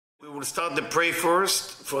We'll start the pray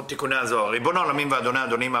first for Tikkunei Zohar. ריבון העולמים ואדוני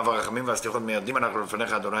אדונים אב הרחמים והסליחות מיידים אנחנו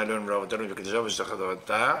לפניך אדוני אלוהינו ולאבותינו וקדשנו ושתך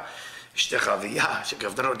תורתה אשתך אביה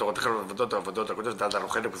שקרבתנו לתורתך ולעבודות העבודות הקודש ודעת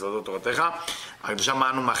אנוכנו ובסודות תורתך הקדושה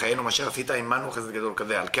מענו מחיינו מאשר עשית עמנו חסד גדול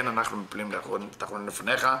כזה על כן אנחנו מפלים תחתוננו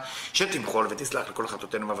לפניך שתמחול ותסלח לכל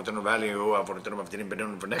חטאותינו ואבותינו ואל יהיו עוונותינו מבדילים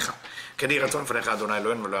בינינו לבניך כן יהי רצון לפניך אדוני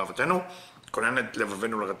אלוהינו ולאבותינו כונן את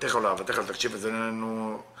לבבנו לרתך ולאהבתך ותקשיב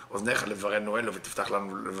אזנינו אוזניך לברנו אלו ותפתח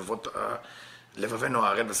לנו לבבנו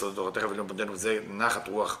הערל בסודות תורתך ולאום פנינו וזה נחת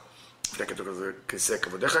רוח כיסא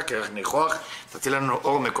כבודיך כרך ניחוח תציל לנו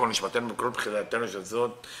אור מקור נשמתנו בכל בחילתנו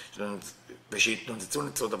שזאת ושיתנוצצו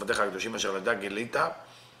נצרות עבדיך הקדושים אשר לדע גילית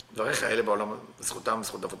דבריך האלה בעולם זכותם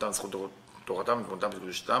זכות אבותם זכות תורתם ותמותם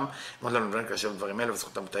וקדושתם אמרת לנו לבן כאשר דברים אלה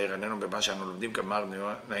וזכותם תאיר עינינו במה שאנו לומדים כמר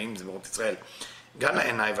נעים זמירות ישראל גן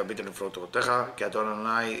לעיניי והביט על נפלאות תורתך, כי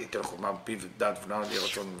אדוני ייתן חוכמה בפיו ודעת ונען לי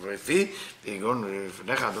רצון ורפי, ויגון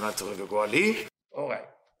לפניך אדוני צורך וגואלי. Alright,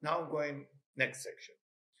 now I'm going next section.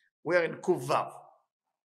 We are in קו"ו.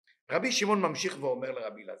 רבי שמעון ממשיך ואומר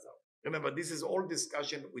לרבי אלעזר. Remember, this is all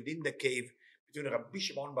discussion within the cave between רבי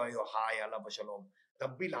שמעון בר יוחאי עליו השלום,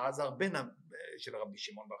 רבי אלעזר בן של רבי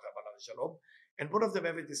שמעון בר יוחאי עליו השלום, and both of them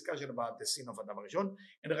have a discussion about the sin of Adam Rishon.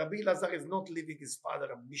 And Rabbi Elazar is not leaving his father,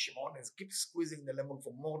 Rabbi Shimon, and keeps squeezing the lemon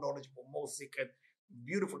for more knowledge, for more secret.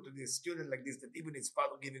 Beautiful to this student like this, that even his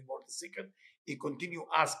father giving more the secret, he continue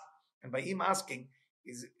asking. And by him asking,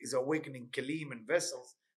 is awakening kelim and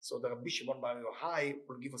vessels, so the Rabbi Shimon Bar Yochai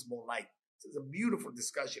will give us more light. So it's a beautiful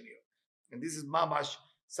discussion here. And this is mamash,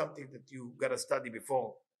 something that you got to study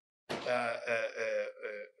before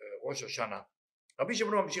Rosh Hashanah. Rabbi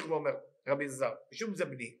Shimon ממשיך ואומר, רבי אלעזר, משום זה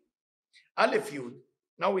בני, א' י',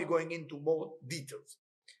 now we're going into more details.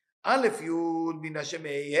 א' י' מן השם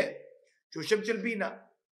אהיה, שהוא שם של בינה.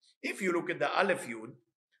 If you look at the א' י',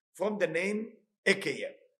 from the name אקיה,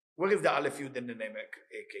 where is the א' י' in the name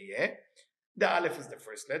אקיה? The א' is the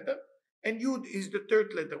first letter, and י' is the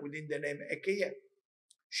third letter within the name אקיה,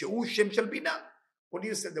 שהוא שם של בינה. When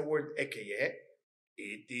you say the word אקיה,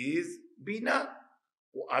 it is בינה,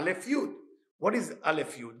 הוא א' י'. What is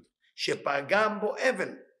Aleph Yud? שפגם בו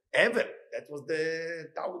אבל. אבל. That was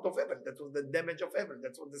the טעות of אבל. That was the damage of אבל.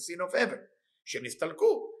 That was the sin of אבל.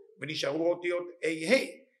 שנסתלקו ונשארו אותיות A-H.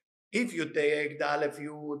 If you take the Aleph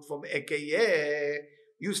Yud from A-K-A,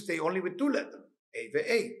 you stay only with two letters. A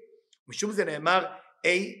ו-A. משום זה נאמר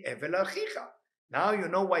A אבל אחיך. Now you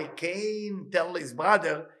know why Cain tell his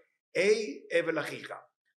brother A אבל אחיך.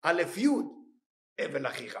 Aleph Yud אבל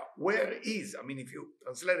אחיך. Where is? I mean if you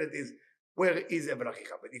translate it is where is Evel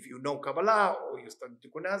Achicha? But if you know Kabbalah or you study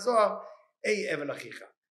Tikkunei Zohar, Evel Achicha,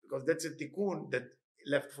 because that's a tikkun that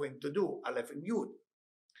left for him to do, Aleph and Yud.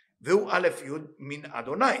 V'hu Aleph Yud min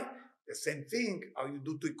Adonai. The same thing, how you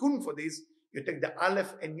do tikkun for this, you take the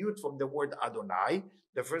Aleph and Yud from the word Adonai.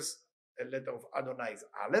 The first letter of Adonai is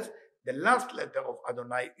Aleph. The last letter of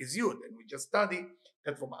Adonai is Yud. And we just study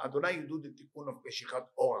that from Adonai you do the tikkun of Meshichat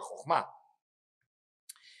Or HaChochmah.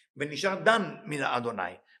 ונשאר דן מן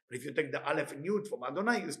Adonai. But if you take the Aleph and Yud from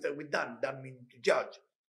Adonai, you start with Dan. Dan means to judge.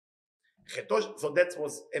 So that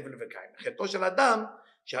was Evel v'Kain. חטאו של אדם,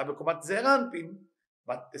 שהיה בקומת זעיר אנפין,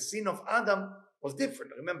 but the sin of Adam was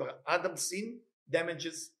different. Remember, Adam's sin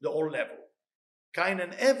damages the whole level. Cain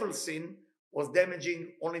and Evel's sin was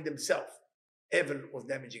damaging only themselves. Evel was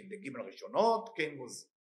damaging the Gimel Rishonot, Cain was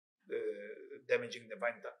damaging the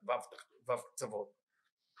Vav Tzavot.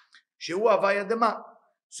 שהוא הווי אדמה.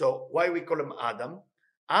 So why we call him Adam?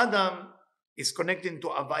 Adam is connecting to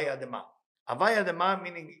Avaya Adema. Avaya Adema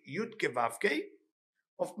meaning Yud Kevavke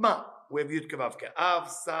of Ma. We have Yud Kevavke. Av,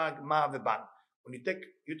 Sag, Ma, Veban. When you take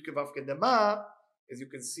Yud Kevavke Dema, as you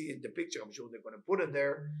can see in the picture, I'm sure they're going to put it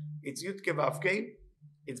there, it's Yud Kevavke.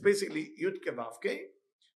 It's basically Yud Kevavke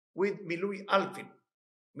with Milui Alpin.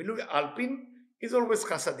 Milui Alpin is always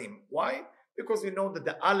Chasadim. Why? Because we know that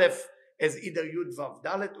the Aleph is either Yud Vav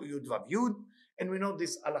Dalet or Yud Vav Yud. And we know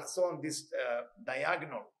this alachson, this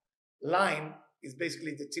diagonal line is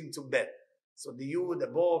basically the tzimtzum bet. So the yud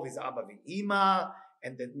above is Abba v'Ima,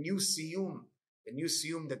 and the new siyum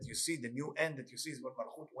that you see, the new end that you see is when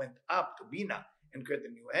Malchut went up to Bina and created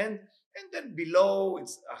a new end. And then below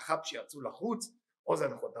it's Achab shiatzu lachutz,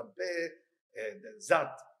 Ozan chotam peh, the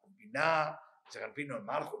Zat of Bina, Zeranpino and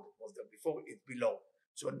Malchut was there before, it's below.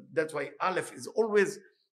 So that's why Aleph is always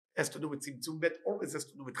has to do with Tzimtzum Bet, always has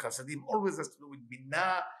to do with Chasadim, always has to do with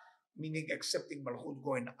Binah, meaning accepting Malchut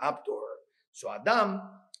going up to her. So Adam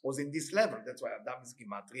was in this level. That's why Adam is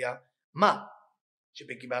Gematria Ma.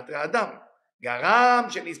 שבגימטריה Adam. גרם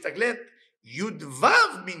שנסתכלת י"ו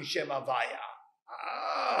מן שם הוויה.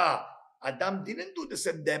 Adam didn't do the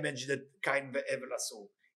same damage that Cain and Evel עשו.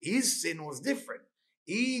 His sin was different.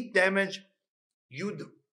 He damaged Yud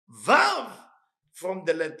Vav from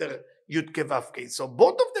the letter Yud Ke Vav Ke. So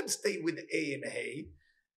both of them stay with A and A.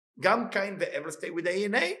 Gam Cain ve'Evel stay with A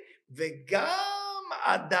and A. Vegam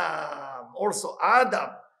Adam. Also Adam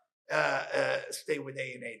stay with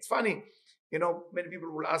A and A. It's funny. Many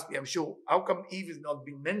people will ask me, I'm sure, how come Eve is not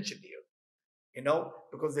being mentioned here?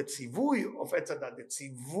 Because the tzivui of Etz Hadat, the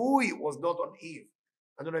tzivui was not on Eve.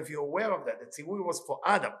 I don't know if you're aware of that. The tzivui was for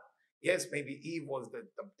Adam. Yes, maybe Eve was the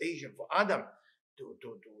temptation for Adam to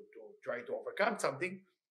try to overcome something,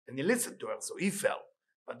 and he listened to her, so he fell.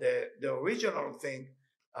 But the original thing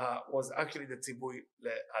was actually the tzivui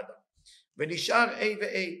le Adam. V'nishar A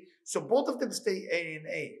ve'A. So both of them stay A and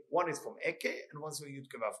A. One is from Eke and one is from Yud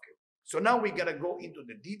Ke Vav Ke. So now we're going to go into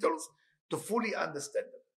the details to fully understand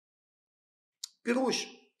them. Pirush.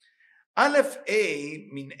 Aleph A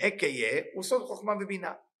min Ekeye usod chokhmah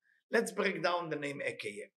v'bina. Let's break down the name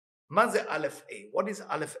Ekeye. מה זה Aleph A? What is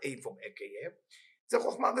Aleph A from Ekeye? זה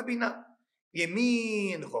chokhmah v'bina.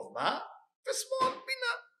 ימין chokhmah ושמאל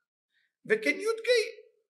בינה. וכן י' K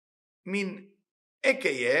min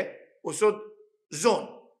Ekeye usod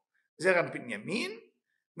zon. זה רנפין ימין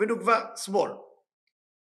ונוקבה שמאל.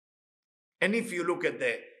 And if you look at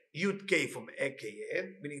the Yud K from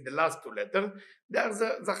Ekeye, meaning the last two letters, they are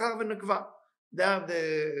Zachar v'Nukva. They are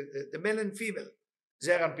the male and female.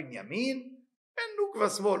 זה רנפין ימין ונוקבה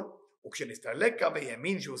שמאל. וכשנסתלק קו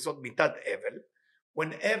הימין שהוא סוד מיתת אבל,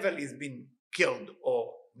 when אבל is being killed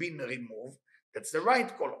or being removed, that's the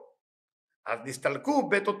right column. אז נסתלקו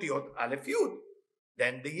בית אותיות א' י'.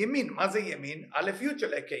 Then the ימין, מה זה ימין? א' י'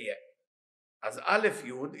 של Ekeye. אז א'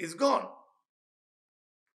 י' is gone.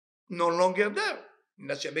 No longer there.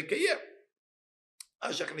 נשם Ekeye.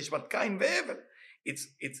 אשך נשמת קין והבל.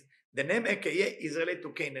 It's the name Ekeye is related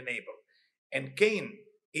to Cain and Abel. And Cain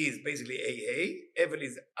is basically AA, Abel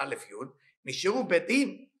is Aleph Yud. נשארו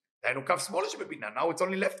ביתים. דהיינו קו שמאל שבבינה. Now it's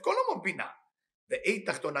only left column of בינה. ו-A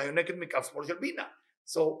תחתונה יונקת מקו שמאל של בינה.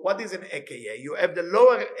 So what is an Ekeye? You have the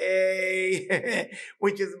lower A,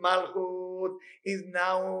 which is Malchut, is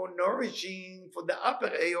now nourishing for the upper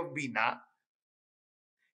A of Bina.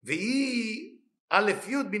 V'i Aleph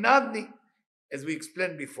Yud bin Adni. As we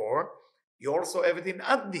explained before, you also have it in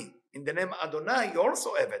Adni. In the name Adonai, you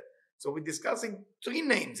also have it. So we're discussing three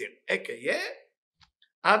names here. Ekeye,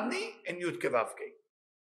 Adni, and Yud Ke Vav Ke.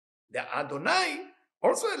 The Adonai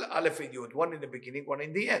also has Aleph and Yud, one in the beginning, one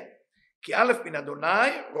in the end. Ki Aleph bin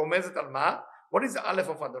Adonai רומזת על מה? What is the Aleph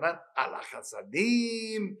of Adonai? על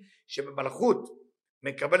החסדים שבמלכות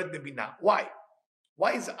מקבלת בבינה. Why?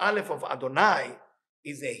 Why is the Aleph of Adonai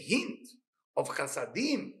is a hint of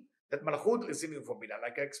chasadim that Malchut receiving from Bina,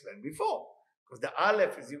 like I explained before. Because the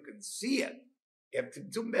Aleph is, you can see it. You have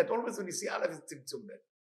Tzimtzum Bet. Always when you see Aleph, it's Tzimtzum Bet.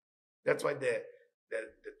 That's why the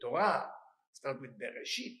Torah starts with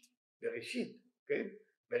Bereshit. Bereshit. Okay?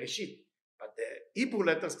 Bereshit. But the Hebrew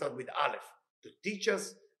letters start with Aleph to teach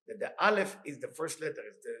us that the Aleph is the first letter.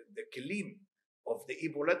 It's the Kelim of the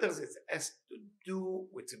Hebrew letters. It has to do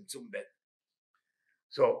with Tzimtzum Bet.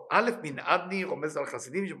 So, א' מן עדני רומז על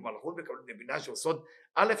חסידים שבמלכות מקבלים בבינה שהוא סוד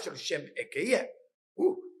א' של שם Ekeye.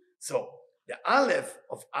 So, the Aleph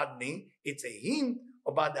of Adni, it's a hint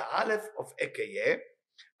about the Aleph of Ekeye,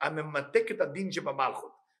 הממתק את הדין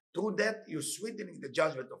שבמלכות. Through that, you're sweetening the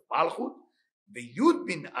judgment of מלכות, ויוד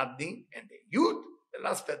בין עדני, and the יוד, the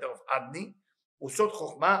last letter of עדני, הוא סוד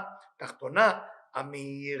חוכמה תחתונה,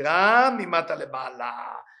 המהירה ממטה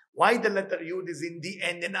למעלה. Why the letter יוד is in the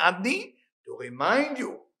end in עדני? To remind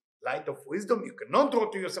you, light of wisdom, you cannot draw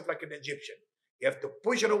to yourself like an Egyptian. You have to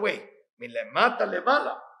push it away. מלמטה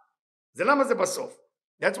למעלה. זה למה זה בסוף.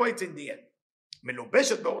 That's why it's in the end.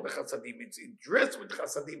 מלובשת באור החסדים. It's dressed with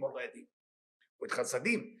חסדים already. with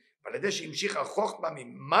חסדים. ועל ידי שהמשיכה חוכמה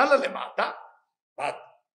ממעלה למטה, but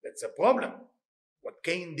that's a problem. What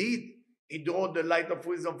Cain did, he drew the light of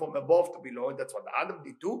wisdom from above to below. That's what Adam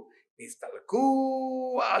did too.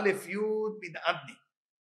 נסתלקו א' י' מן עדני.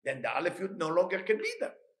 Then the Aleph Yud no longer can be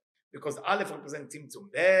there. Because Aleph represents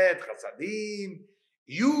Tzimtzum Bet, Chasadim,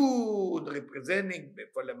 Yud representing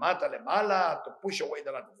for Lemata Lemala, to push away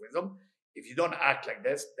the light of wisdom. If you don't act like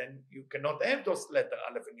this, then you cannot have those letters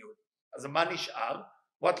Aleph and Yud. As a Manishar,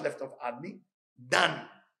 what left of Adni? Dan.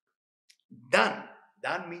 Dan.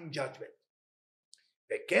 Dan means judgment.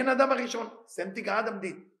 וכן אדם הראשון, same thing Adam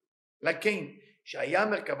did. Like Cain, שהיה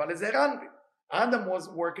מרכבה לזערן. Adam was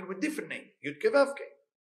working with different name, Yud Ke Vav Ke.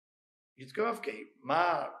 Yud Ke Vav Ke,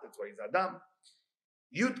 מה, that's why he's Adam.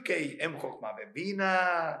 Yud Ke הם חוכמה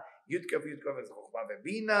ובינה, Yud Ke זה חוכמה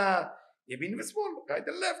ובינה, ימין ושמאל, right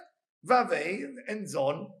and left. Vav and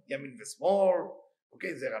זון, ימין ושמאל,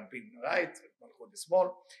 אוקיי, זעיר אנפין right, מלכות שמאל,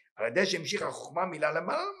 על ידי שהמשיך החוכמה מילה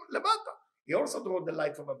למטה. He also drew the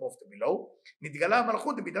light from above to below. נתגלה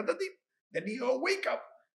המלכות במידת הדין. Then you wake up.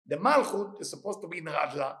 The malchut is supposed to be in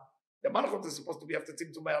radla. The malchut is supposed to be after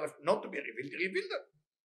tzimtzum aleph, not to be revealed. He revealed it.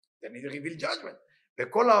 Then he revealed judgment.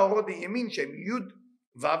 וכל האורות הימין שהם י'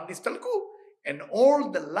 ו' נסתלקו. And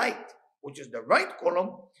all the light, which is the right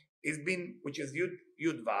column, which is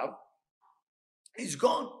yud vav, is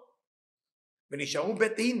gone. ונשארו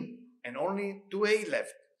בתין, and only 2A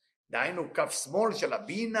left. דהיינו כף שמאל של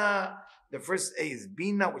הבינה, the first A is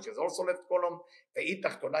בינה, which is also left column, והיא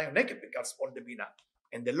תחתונה יונקת בכף שמאל דבינה.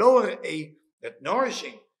 And the lower A, that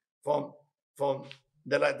nourishing from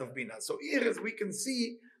the light of בינה. So here as we can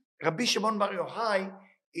see, Rabbi Shimon Bar Yochai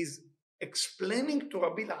is explaining to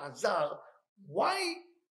Rabbi Lazar why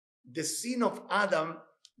the sin of Adam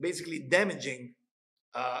basically damaging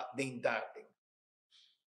the entire thing.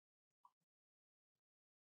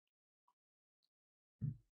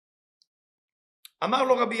 Amar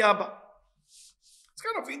lo Rabbi Abba. It's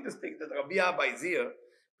kind of interesting that Rabbi Abba is here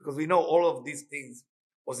because we know all of these things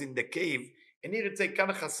was in the cave, and here it's a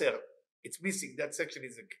kan chaser. It's missing. That section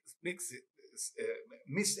is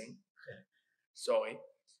missing. Sorry,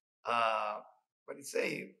 but it's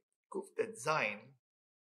a kuftet zayin.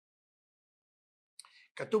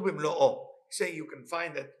 Katuv bimlo'o. Say you can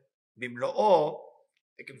find that bimlo'o.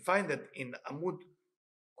 You can find that in Amud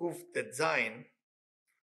kuftet zayin.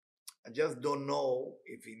 I just don't know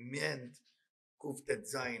if he meant kuftet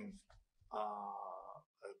zayin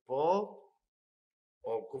po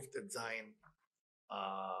or kuftet zayin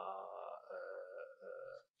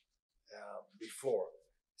before.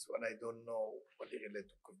 So I don't know what he related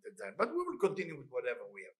to kuftet zayin. But we will continue with whatever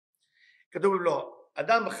we have. כתוב לו,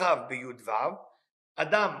 אדם חב ביוד ו',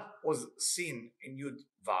 Adam was seen in Yud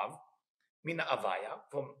Vav, מן ההוויה,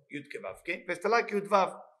 from Yud כו', okay? והסתלק Yud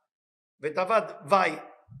Vav, ותאבד Vi,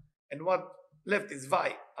 and what left is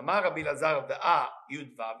Vi. אמר רבי אלעזר ואה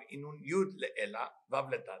Yud Vav, אינון Yud לאלה, Vav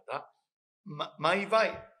לטאטה, מהי Vi?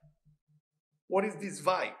 What is this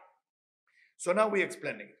Vi? So now we're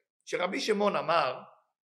explaining it. שרבי שמעון אמר,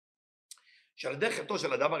 שעל ידי חטאו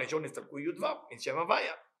של אדם הראשון נסתלקו Yud Vav, משם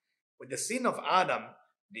הוויה. With the sin of Adam,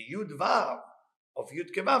 the Yud Vav of Yud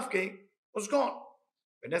Kevavke was gone.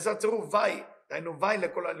 ונעשה צירוף Vi, דהיינו Vi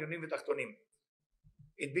לכל העליונים ותחתונים.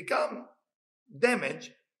 It became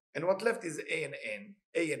damaged, and what left is A and N,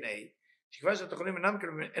 A and A, שכיוון שהתחתונים אינם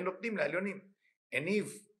כלומר, הם נותנים לעליונים. And if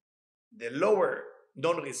the lower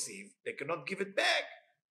don't receive, they cannot give it back,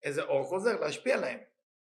 איזה אור חוזר להשפיע להם.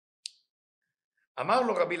 אמר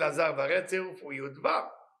לו רבי אלעזר, והרי הצירוף הוא יוד ו',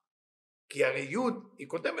 כי הרי יוד היא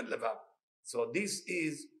קודמת לו'. So this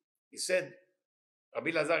is, he said,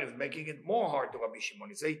 Rabbi Lazar is making it more hard to Rabbi Shimon.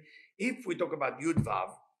 He say, if we talk about Yud Vav,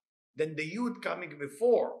 then the Yud coming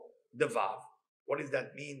before the Vav, what does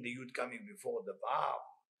that mean, the Yud coming before the Vav?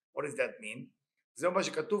 What does that mean? זה מה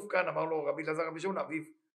שכתוב כאן, אמר לו רבי אלעזר רבי שמעון, אביו,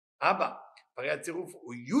 אבא, הרי הצירוף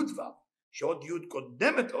הוא יוד ו', שעוד יוד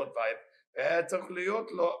קודמת לעוד ו', והיה צריך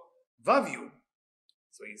להיות לו ו' יוד.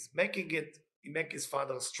 So he's making it, he make his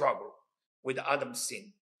father struggle with Adam's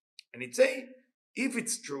sin. And he'd say, if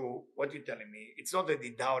it's true, what you're telling me, it's not that he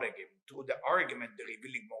doubted him, through the argument, the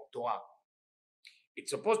revealing more Torah.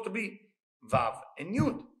 It's supposed to be Vav and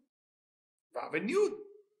Yud. Vav and Yud,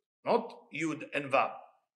 not Yud and Vav.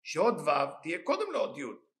 שעוד Vav תהיה קודם לעוד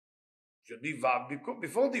Yud. Should be Vav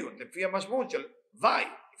before the Yud, לפי המשמעות של Vi.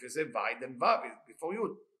 If you say Vi, then Vav is before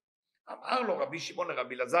Yud. אמר לו רבי שמעון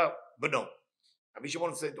לרבי אלעזר, בנו. רבי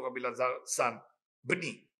שמעון said to רבי אלעזר, son,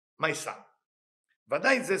 בני, my son.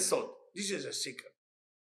 ודאי זה סוד. This is a secret.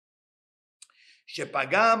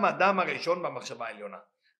 שפגם אדם הראשון במחשבה העליונה.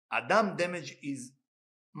 Adam damaged his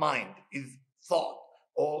mind, his thought,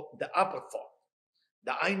 or the upper thought.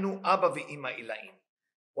 דהיינו אבא ואמא עילאים.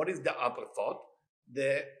 What is the upper thought?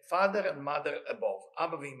 The father and mother above.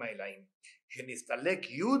 אבא ואמא עילאים. שנסתלק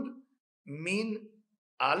יוד מן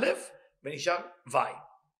א' ונשאר Vi.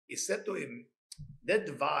 He said to him, that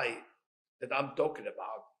Vi that I'm talking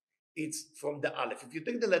about, it's from the Aleph. If you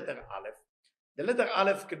take the letter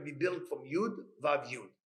Aleph can be built from Yud, Vav, Yud.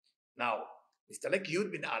 Now, נסתלק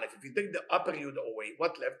Yud min Aleph. If you take the upper Yud away,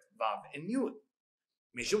 what left? Vav and Yud.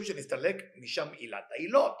 משום שנסתלק משם עילת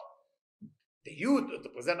העילות. The Yud, to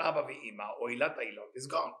present אבא ואמא, או עילת העילות, is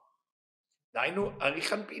gone. דהיינו, ארי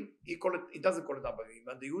חנפין. He doesn't call it אבא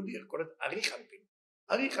ואמא. The Yud here call it ארי חנפין.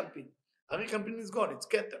 ארי חנפין. ארי חנפין is gone. It's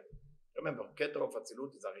Keter. Remember, Keter of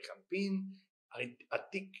Atzilut is ארי חנפין.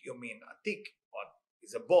 עתיק יומין, עתיק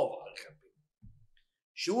is above ארי חנפין.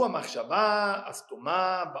 שהוא המחשבה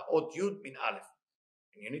הסתומה באות י' מן א'.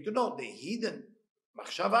 And you need to know, the hidden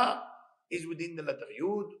מחשבה is within the letter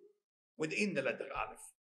Yud, within the letter Aleph.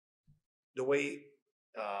 The way,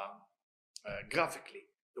 graphically,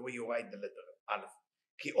 the way you write the letter Aleph.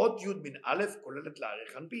 כי אות יוד מן א' כוללת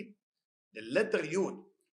להאריך אנפין. The letter Yud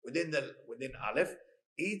within Aleph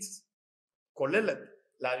is כוללת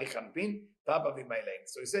להאריך אנפין ואבא ואמא אלוהים.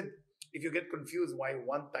 So he said, if you get confused why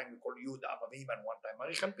one time we call Yud אבא ואמא and one time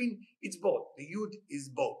האריך אנפין, it's both. The Yud is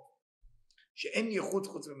both. שאין ייחוד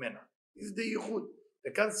חוץ ממנה. This is the ייחוד.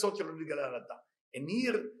 וכאן סוד שלא נתגלה על עתה. And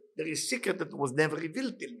here there is secret that was never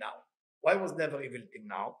revealed till now. Why was never revealed till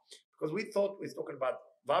now? Because we thought we were talking about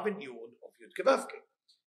Vav and Yud of Yud Kevavke.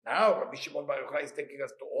 Now Rabbi Shimon Bar Yochai is taking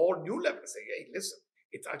us to all new levels. Say, hey, listen,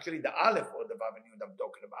 it's actually the Aleph or the Vav and Yud I'm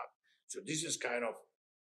talking about. So this is kind of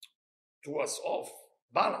threw us off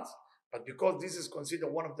balance. But because this is considered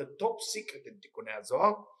one of the top secrets in Tikkunei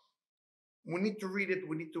Zohar, we need to read it,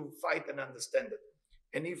 we need to fight and understand it.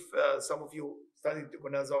 And if some of you study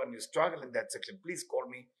Tikkunei Zohar and you struggle in that section, please call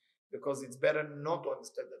me, because it's better not to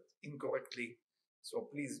understand it incorrectly. So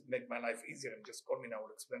please make my life easier and just call me and I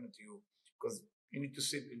will explain it to you, because you need to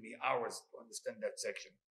sit with me hours to understand that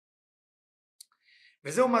section.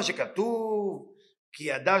 וזהו מה שכתוב, כי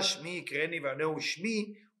ידע שמי יקראני וענהו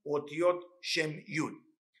שמי אותיות שם יוד.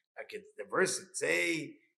 Like the verse it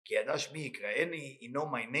say, כי ידע שמי יקראני, he know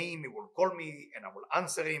my name, he will call me and I will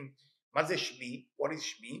answer him. מה זה שמי? What is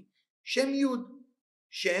שמי? שם יוד.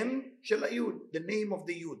 שם של היוד, the name of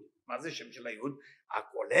the יוד. מה זה שם של היוד?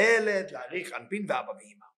 הכוללת להאריך אנפין ואבא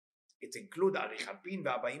ואמא. It include להאריך אנפין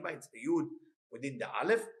ואבא ואמא, it's the יוד within the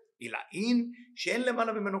Aleph, ila'in, she'en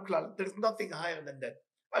lemala mimenu klal. There's nothing higher than that.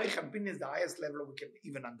 Arich Anpin is the highest level we can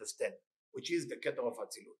even understand, which is the Keter of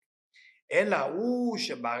Atzilut. Ela hu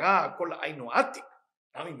shebara kol ainu atik.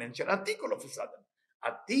 Now he mentioned atik all of a sudden.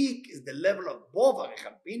 Atik is the level above Arich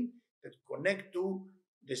Anpin that connect to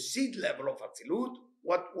the seed level of Atzilut,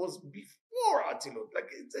 what was before Atzilut. Like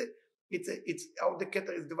it's how the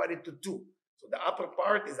Keter is divided to two. So the upper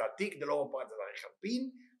part is atik, the lower part is Arich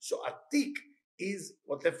Anpin. So atik is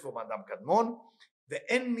what left from Adam Kadmon,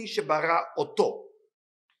 ואין מי שברא אותו.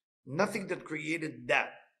 Nothing that created that.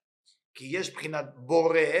 כי יש בחינת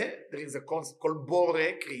בורא, there is a concept called בורא,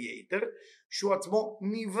 creator, שהוא עצמו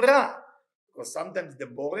נברא. Because sometimes the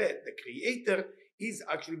בורא, the creator, is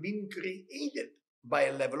actually being created by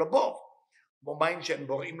a level above. כמו מים שהם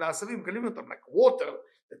בוראים לעשבים, קלים אותם, like water,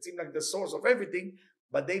 that seems like the source of everything,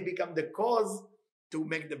 but they become the cause to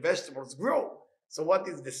make the vegetables grow. So what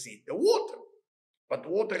is the seed? The water. But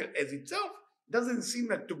water as itself doesn't seem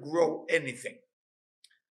like to grow anything.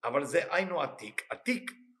 אבל זה היינו עתיק.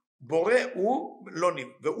 עתיק, בורא הוא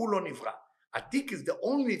והוא לא נברא. עתיק is the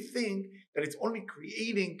only thing that it's only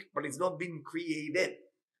creating, but it's not being created.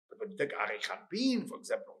 But when you take Arich Anpin, for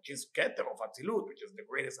example, which is Keter of Atzilut, which is the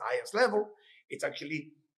greatest, highest level, it's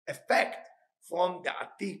actually effect from the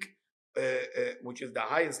עתיק, which is the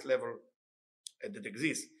highest level that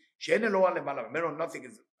exists. שאין אלוה למעלה ממנו, nothing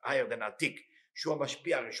is higher than עתיק. שהוא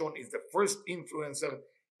המשפיע הראשון is the first influencer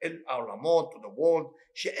אל העולמות, to the world,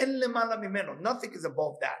 שאין למעלה ממנו, nothing is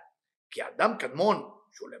above that. כי אדם קדמון,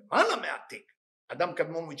 שהוא למעלה מהעתיק, אדם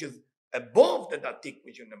קדמון which is above the עתיק,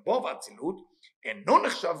 which is above האצילות, אינו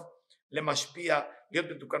נחשב למשפיע, להיות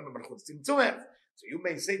מתוקן במלכות צמצום. So you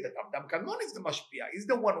may say that אדם קדמון is the משפיע, is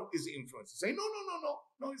the one who is the influencer. Say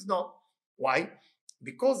no, he's not. Why?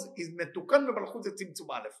 Because he's מתוקן במלכות זה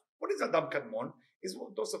צמצום א'. What is אדם קדמון? Is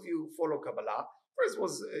what those of you who follow Kabbalah, first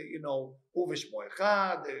was, הוא ושמו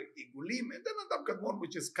אחד, עיגולים, and then אדם קדמון,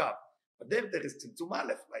 which is Kav. But there is צמצום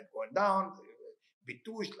א', light going down,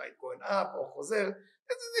 ביטוש, light going up, או חוזר.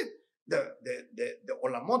 This is it. The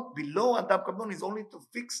עולמות below אדם קדמון is only to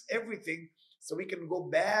fix everything, so we can go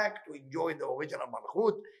back to enjoy the original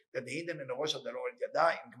מלכות, that the hidden in the ראש הדלו על ידה,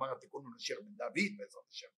 עם גמר התיקון ולשיר בן דוד, בעזרת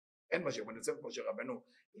השם. אין משהו, ונצא כמו שרבנו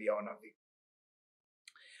אליהו הנביא.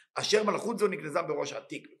 אשר מלכות זו נגנזה בראש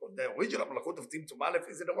עתיק, the original מלכות of צמצום א'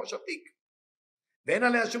 is בראש עתיק, ואין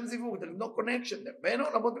עליה שום זיווג, there is no connection there, ואין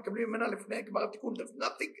העולמות מקבלים ממנה לפני גמר התיקון, there's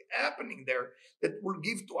nothing happening there that will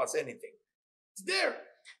give to us anything, it's there,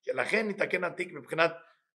 שלכן נתקן עתיק מבחינת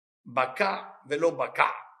בקע ולא בקע,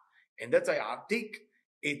 and that's why עתיק,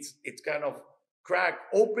 it's kind of crack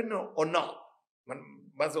open or not,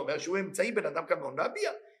 מה זה אומר? שהוא אמצעי בין אדם קדמון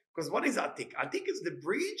להביע, because what is עתיק? עתיק is the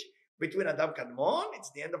bridge between Adam Kadmon, it's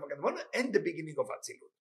the end of Kadmon, and the beginning of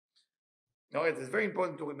Atzilut. No, it is very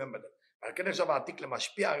important to remember that. אבל כן עכשיו העתיק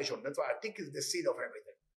למשפיע הראשון, that's why העתיק is the seed of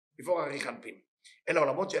everything, before עריך אנפין. אלה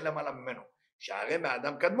עולמות שאין למעלה ממנו, שהרי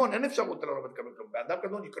מאדם קדמון אין אפשרות לא לקבל כלום, באדם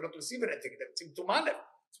קדמון you cannot receive anything, צמצום א',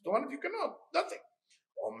 צמצום א' you cannot, nothing.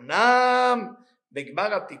 אמנם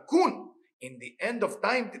בגמר התיקון, In the end of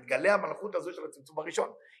time, תתגלה המלכות הזו של הצמצום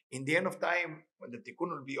הראשון. In the end of time, when the Tikkun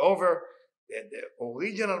will be over, the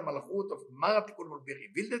original מלכות of גמר התיקון will be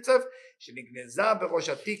revealed itself, שנגנזה בראש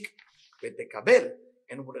התיק ותקבל,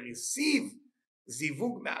 and will receive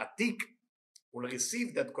זיווג מהעתיק, will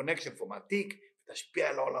receive that connection from העתיק, תשפיע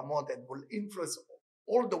על העולמות, and will influence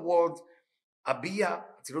all the world, הביע,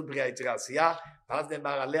 אצילות בריאה יצירה עשייה, ואז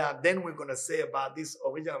נאמר עליה, then we're going to say about this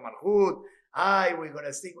original מלכות, we're going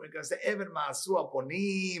to sing, we're going to say, אבן מעשו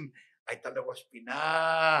הפונים, הייתה לראש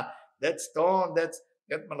פינה, that stone,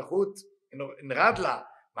 that מלכות, in רדלה,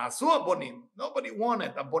 מעשו הבונים, nobody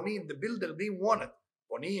wanted, הבונים, the builder didn't want it,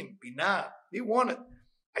 בונים, פינה, didn't want it,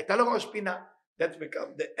 הייתה לראש פינה, that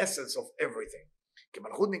become the essence of everything, כי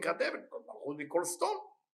מלכות נקראת אבן, מלכות we call stone,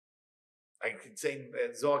 I can say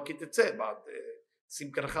in Zohar תצא, about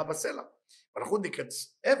שים כנך בסלע, מלכות נקראת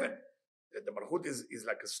אבן, the מלכות is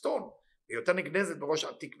like a stone, ויותר נגנזת בראש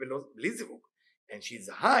עתיק בלי זיווג, and she's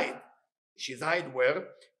hide where?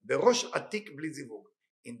 בראש עתיק בלי זיווג,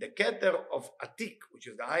 in the keter of עתיק, which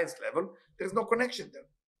is the highest level, there is no connection there,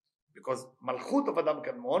 because מלכות of אדם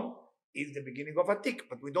קדמון is the beginning of עתיק,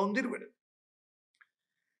 but we don't deal with it.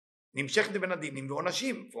 נמשכת בין הדינים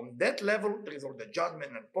ועונשים, from that level there is all the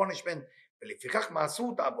judgment and punishment, ולפיכך מעשו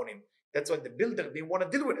אותה הבונים, that's why the builder didn't want to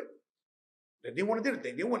deal with it, they didn't want to deal with it,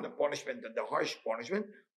 they didn't want the punishment, the harsh punishment,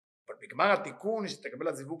 but בגמר התיקון שתקבל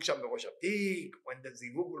הזיווג שם בראש עתיק, when the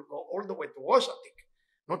זיווג will go all the way to ראש עתיק,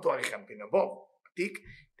 not to אריכם פינה בו, עתיק,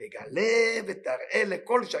 תגלה ותראה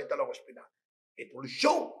לכל שהייתה לו ראש פינה, it will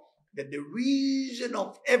show that the reason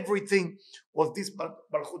of everything was this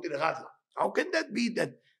מלכות רדלה. How can that be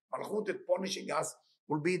that מלכות is punishing us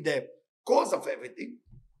will be the cause of everything?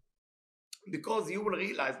 Because you will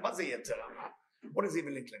realize מה זה יצר הרע? What is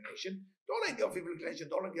evil inclination? The whole idea of evil inclination,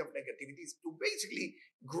 the whole idea of negativity is to basically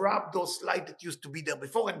grab those light that used to be there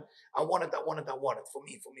before and I want it, for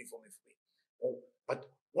me. Oh, but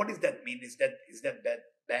what does that mean? Is that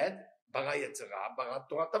bad? Bara Yetzirah, bara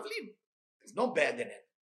Torah Tavlim. There's no bad in it.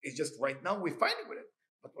 It's just right now we're fighting with it.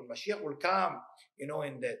 But when Mashiach will come,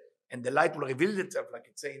 and the light will reveal itself, like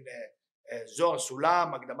it's saying in Zohar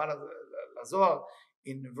Sulam, Agdama Zohar,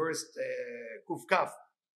 in verse Kuf Kaf,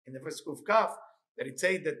 that it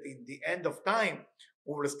says that in the end of time,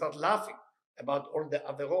 we will start laughing about all the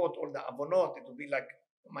averot, all the avonot. It will be like,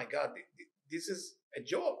 oh my God, this is a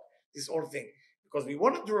joke, this whole thing. Because we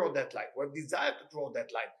want to draw that light, we have desire to draw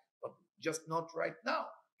that light, but just not right now.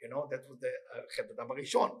 That was the Chet Adam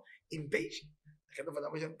Rishon, impatient. The Chet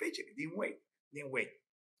Adam Rishon, impatient, he didn't wait.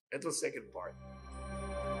 That was the second part.